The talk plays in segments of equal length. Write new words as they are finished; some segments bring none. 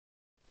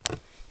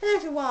Hello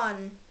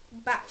everyone,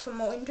 back for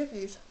more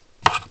interviews.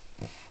 Hey,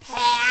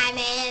 I'm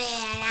Annie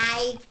and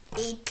I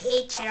be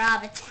teacher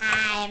all the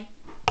time.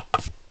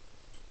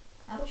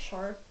 That was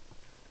short.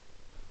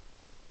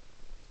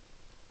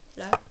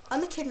 Hello,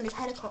 I'm the kid in this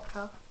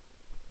helicopter.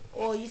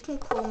 Or you can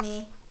call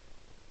me...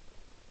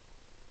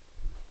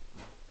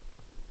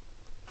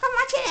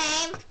 What's your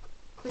name?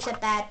 Who said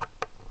that?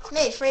 It's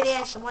me,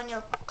 3DS, the one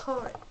you're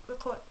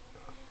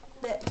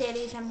the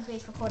Daily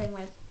MP3 recording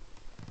with.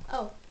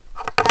 Oh.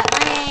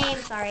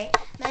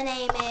 My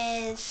name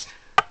is...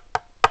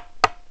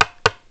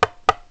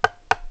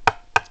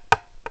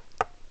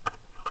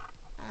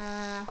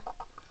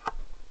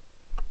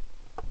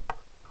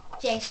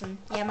 Jason.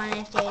 Yeah, my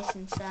name's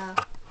Jason, so...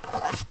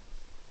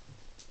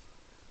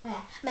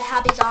 Yeah. My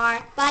hobbies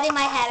are riding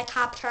my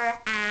helicopter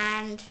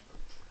and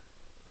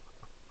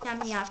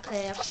jumping off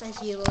cliffs,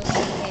 as you will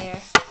see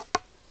here.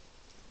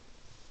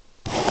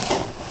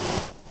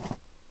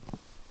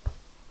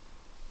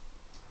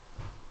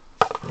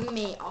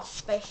 Me, a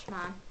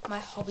spaceman. My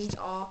hobbies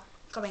are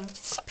going to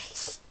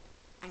space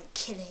and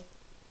killing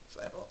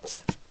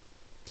robots.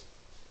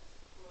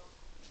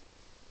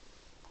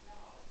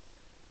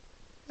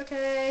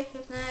 Okay,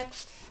 who's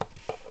next?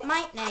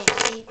 My name is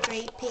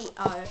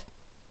C3PO.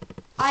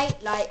 I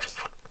like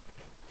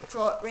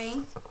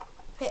drawing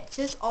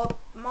pictures of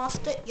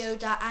Master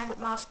Yoda and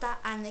Master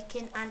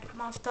Anakin and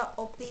Master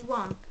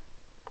Obi-Wan.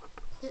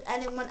 Does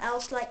anyone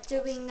else like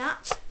doing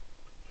that?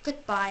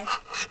 Goodbye.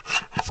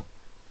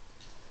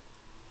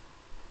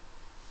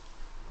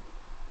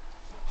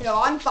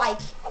 Hello, I'm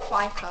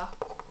Viker,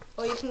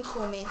 or you can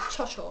call me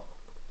Chotto.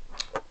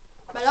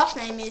 My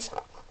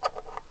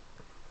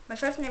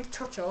first name's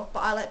Chotto, but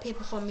I like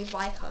people calling me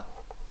Viker.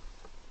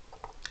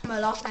 My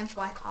last name's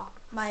Viker.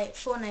 My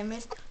full name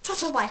is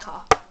Chotto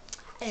Viker.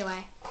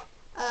 Anyway,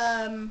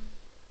 yeah.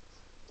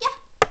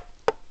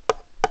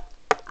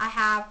 I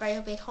have very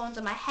big horns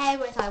on my head,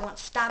 which I want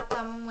to stab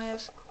someone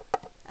with.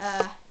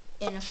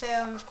 In a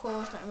film, of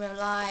course, not in real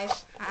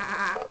life.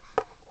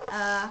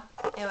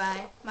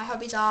 Anyway, my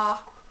hobbies are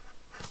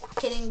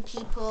killing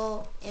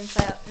people in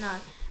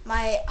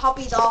my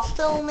hobbies are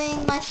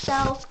filming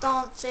myself,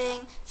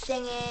 dancing,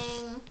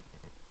 singing.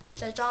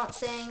 So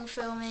dancing,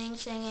 filming,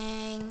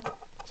 singing,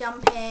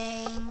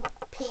 jumping,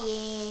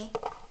 PE,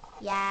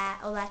 yeah,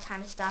 all that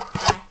kind of stuff.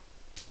 Bye.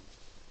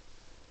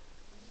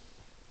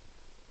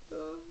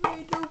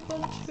 I don't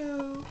want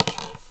to.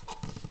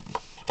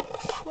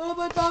 What if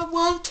I don't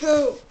want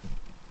to?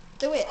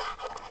 Do it.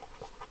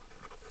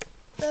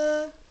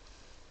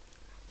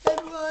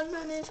 Everyone,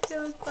 my name's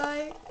Kill's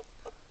Bike.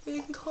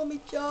 You can call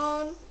me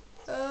John.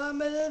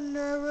 I'm a little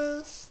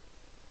nervous.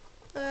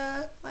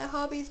 My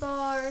hobbies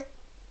are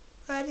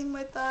riding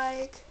my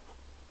bike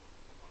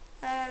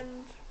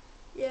and,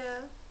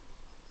 yeah,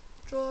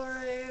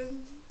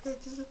 drawing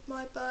pictures of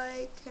my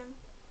bike and,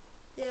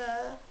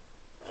 yeah,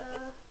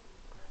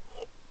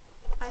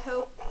 I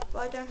hope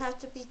I don't have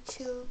to be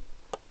too,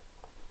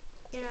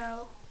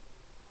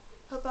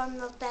 hope I'm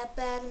not that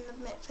bad in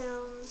the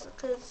films,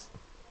 because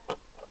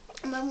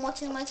I'm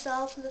watching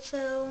myself in the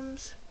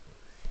films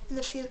in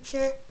the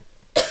future.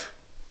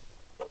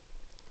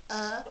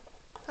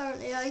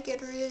 Apparently I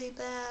get really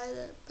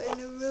bad, but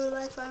in real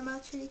life I'm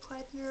actually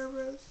quite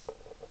nervous.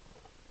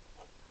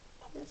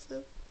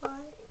 So,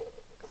 bye.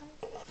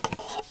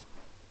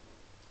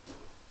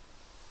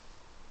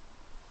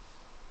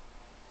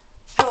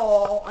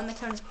 Hello, on the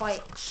current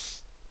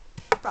bikes.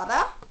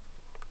 Brother?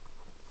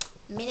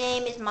 My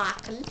name is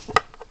Michael.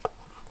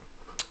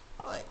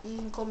 You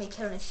can call me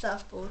Killing a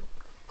Surfboard.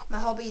 My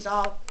hobbies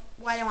are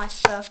riding my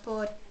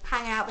surfboard,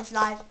 hanging out with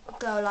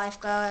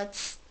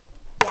lifeguards.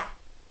 Yeah,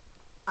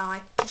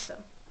 I kiss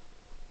them.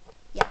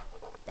 Yeah,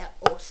 they're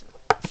awesome.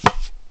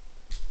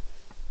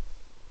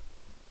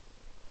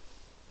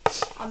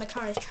 On the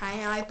current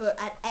train, I bought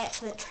an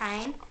excellent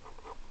train.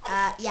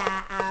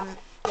 Yeah,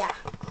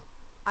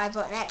 I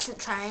bought an excellent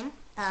train.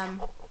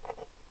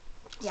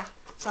 Yeah,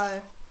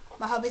 so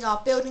my hobbies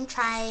are building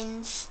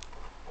trains,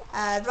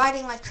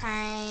 riding my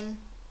train,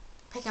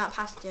 picking up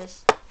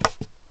passengers.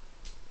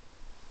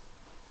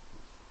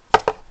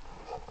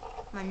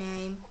 My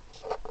name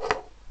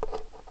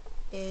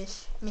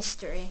is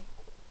Mystery,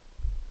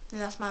 and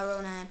that's my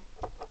real name.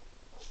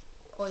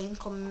 Or you can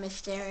call me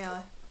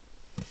Mysterio.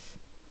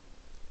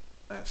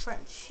 I won't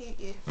threaten to shoot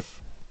you,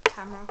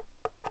 camera.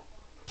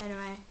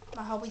 Anyway,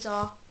 my hobbies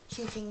are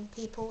shooting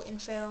people in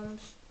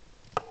films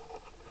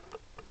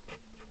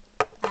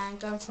and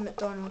going to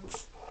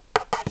McDonald's.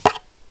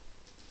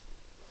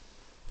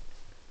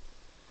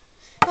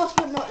 Last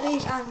but not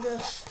least,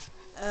 Angus.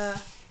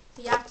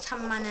 You have to tell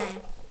me my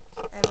name.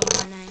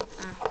 Everyone, my name.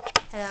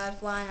 Hello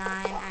everyone,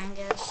 I'm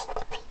Angus,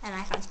 and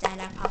I can't stand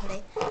up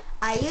properly.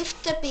 I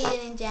used to be an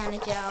Indiana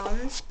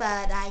Jones,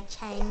 but I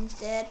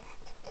changed it.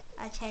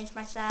 I changed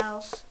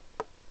myself.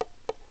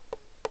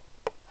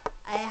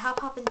 I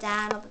hop up and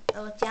down,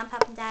 or jump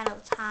up and down all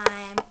the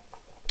time.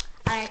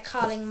 I like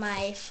calling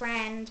my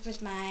friends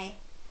with my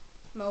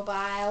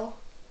mobile.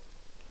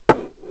 As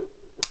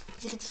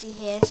you can see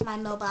here, it's my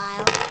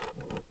mobile.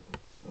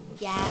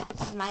 Yeah,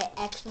 this is my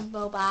ex's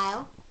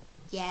mobile.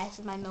 Yeah, this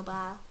is my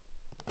mobile.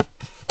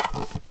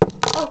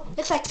 Oh,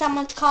 looks like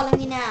someone's calling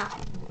me now.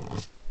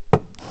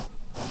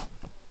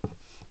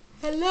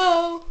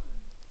 Hello?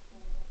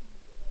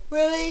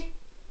 Really?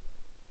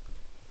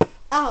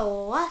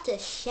 Oh, what a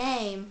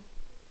shame.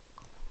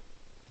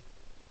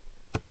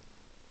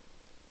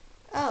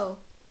 Oh,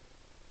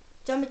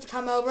 do you want me to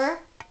come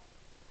over?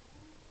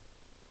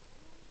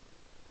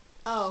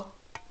 Oh,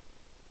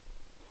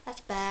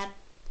 that's bad.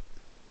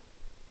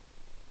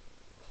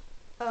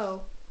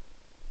 Oh,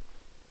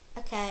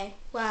 okay.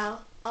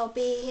 Well, I'll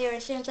be here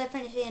as soon as I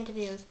finish the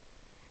interviews.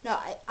 No,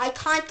 I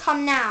can't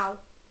come now.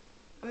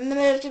 I'm in the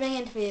middle of doing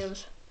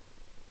interviews.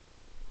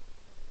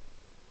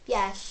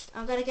 Yes,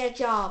 I'm gonna get a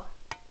job.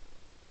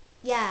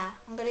 Yeah,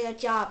 I'm gonna get a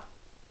job.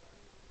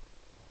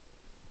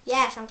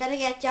 Yes, I'm gonna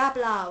get a job,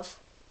 love.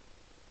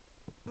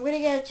 I'm gonna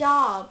get a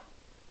job.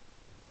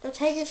 Don't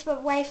take this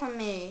away from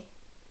me.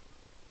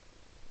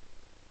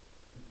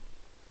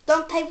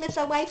 Don't take this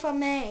away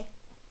from me.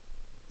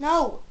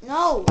 No,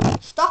 no,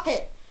 stop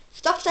it.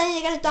 Stop saying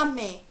you're gonna dump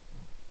me.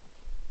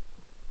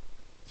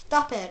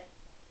 Stop it.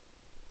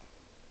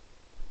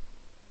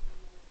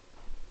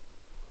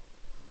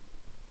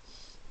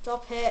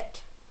 Stop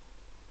it.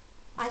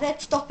 I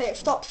said stop it.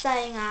 Stop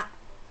saying that.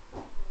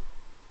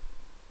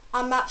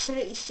 I'm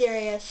absolutely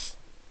serious.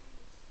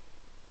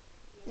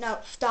 No,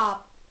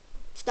 stop.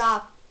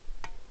 Stop.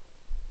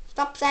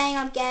 Stop saying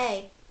I'm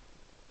gay.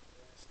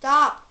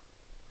 Stop.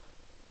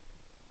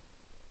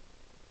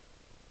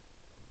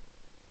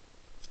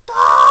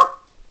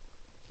 Stop!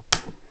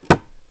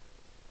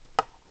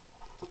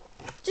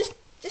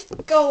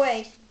 Just go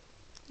away,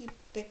 you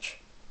bitch.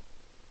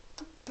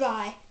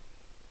 Goodbye.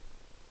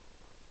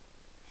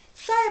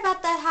 Sorry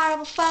about that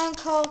horrible phone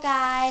call,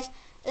 guys.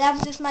 That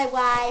was just my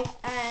wife,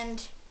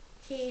 and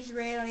she's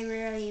really,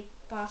 really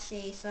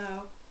bossy,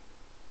 so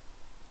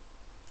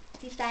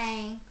she's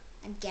saying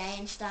I'm gay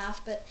and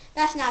stuff, but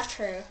that's not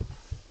true.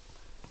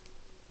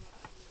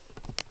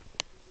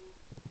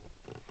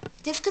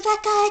 Just because I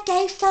got a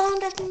gay phone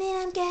doesn't mean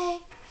I'm gay.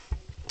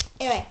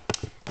 Anyway,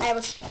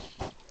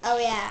 oh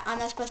yeah, I'm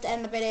not supposed to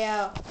end the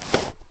video.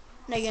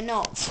 No, you're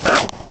not.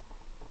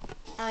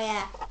 Oh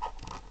yeah.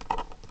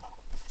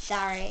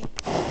 Sorry.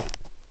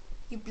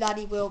 You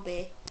bloody will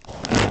be.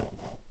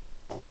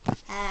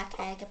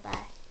 Okay,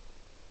 goodbye.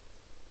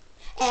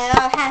 And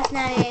our house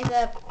now is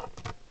up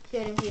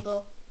shooting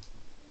people.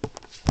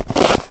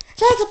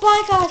 So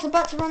goodbye guys, I'm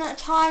about to run out of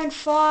time in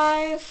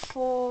 5,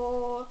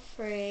 4,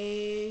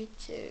 3,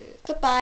 2. Goodbye.